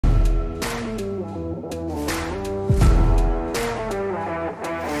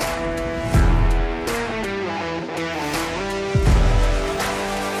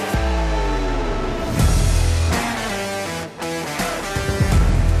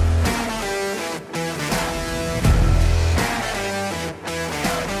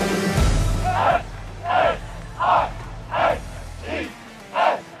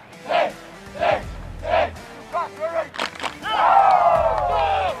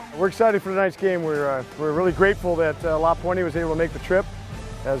We're excited for tonight's game. We're really grateful that Puente was able to make the trip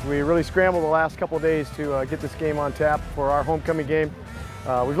as we really scrambled the last couple of days to get this game on tap for our homecoming game.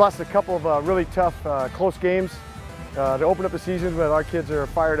 We've lost a couple of really tough, close games to open up the season, but our kids are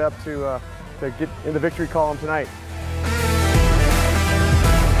fired up to get in the victory column tonight.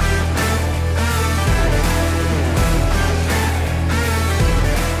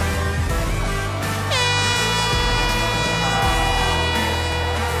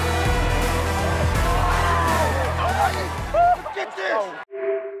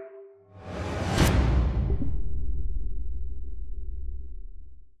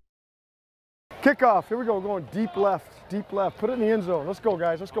 Kickoff, here we go, going deep left, put it in the end zone. Let's go,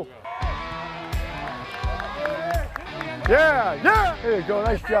 guys, let's go. Yeah, there you go,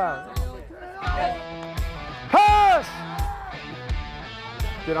 nice job. Pass!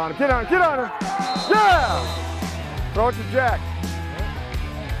 Get on him, yeah! Throw it to Jack.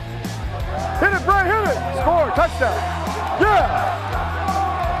 Hit it, Brian, hit it! Score, touchdown. Yeah!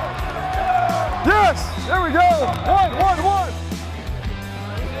 Yes, there we go, 1.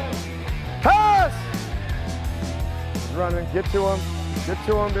 Pass! Running, get to him,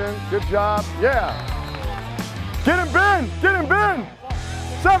 Ben. Good job, yeah. Get him, Ben!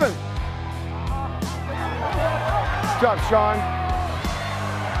 7. Good job, Sean.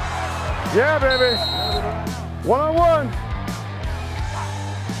 Yeah, baby. 1-on-1.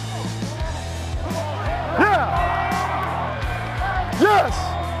 Yeah! Yes!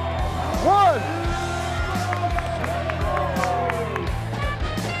 1.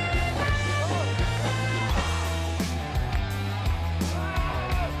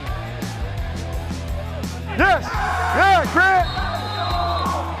 Yes! Yeah, Grant!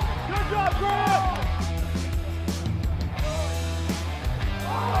 Good job, Grant!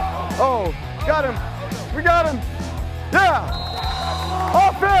 Oh, got him. We got him. Yeah!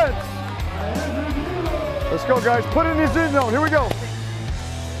 Offense! Let's go, guys. Put it in his end zone. Here we go.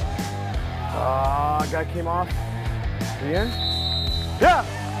 Guy came off. The end? Yeah!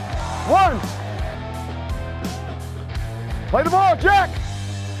 1! Play the ball, Jack!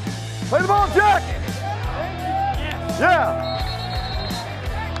 Play the ball, Jack! Yeah!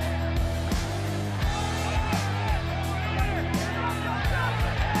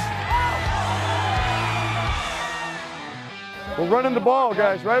 We're running the ball,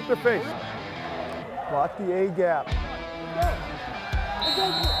 guys, right up their face. Block the A gap.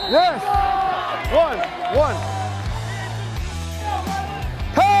 Yes! 1.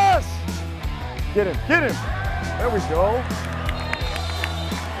 Pass! Get him. There we go.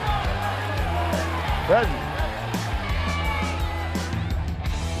 Reggie.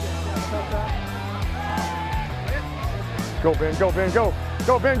 Go, Ben, go.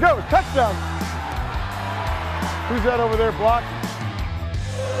 Go, Ben, go. Touchdown. Who's that over there blocking?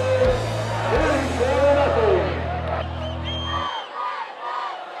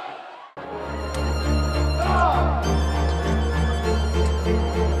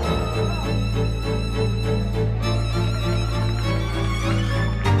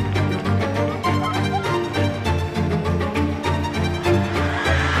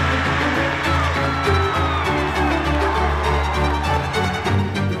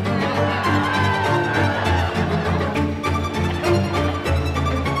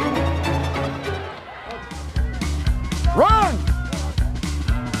 Run!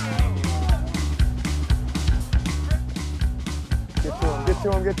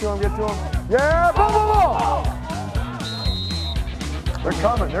 Get to him. Yeah, ball! They're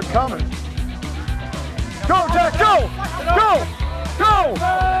coming. Go, Jack, go!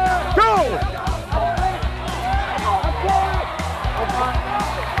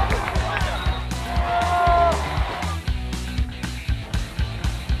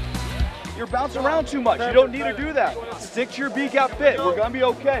 You're bouncing around too much. You don't need to do that. Stick to your beak out fit. We're going to be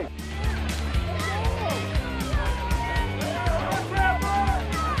okay.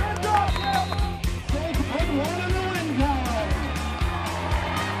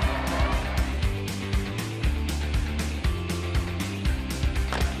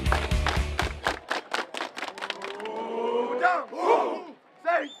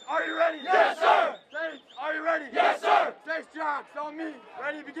 Saints, are you ready? Yes, sir! Saints, are you ready? Yes, sir! Saints, John, on me.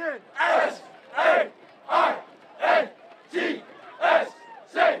 Ready, begin. S-A-I-N-T-S.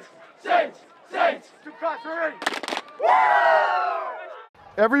 Saints. Two cuts, we're ready. Woo!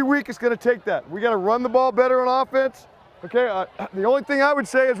 Every week it's going to take that. We got to run the ball better on offense. Okay, the only thing I would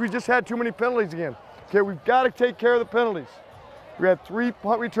say is we just had too many penalties again. Okay, we've got to take care of the penalties. We had 3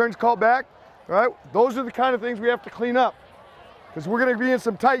 punt returns called back. All right, those are the kind of things we have to clean up because we're going to be in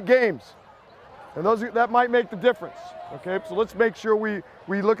some tight games. And that might make the difference, okay? So let's make sure we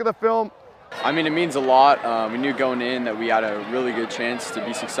look at the film. I mean, it means a lot. We knew going in that we had a really good chance to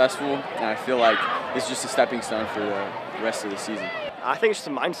be successful, and I feel like this is just a stepping stone for the rest of the season. I think it's just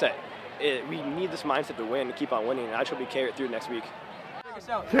a mindset. We need this mindset to win, to keep on winning, and I hope we carry it through next week.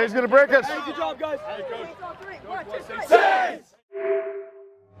 Kay's gonna break us. Hey, good job, guys. Hey, coach. 1, 2, 3.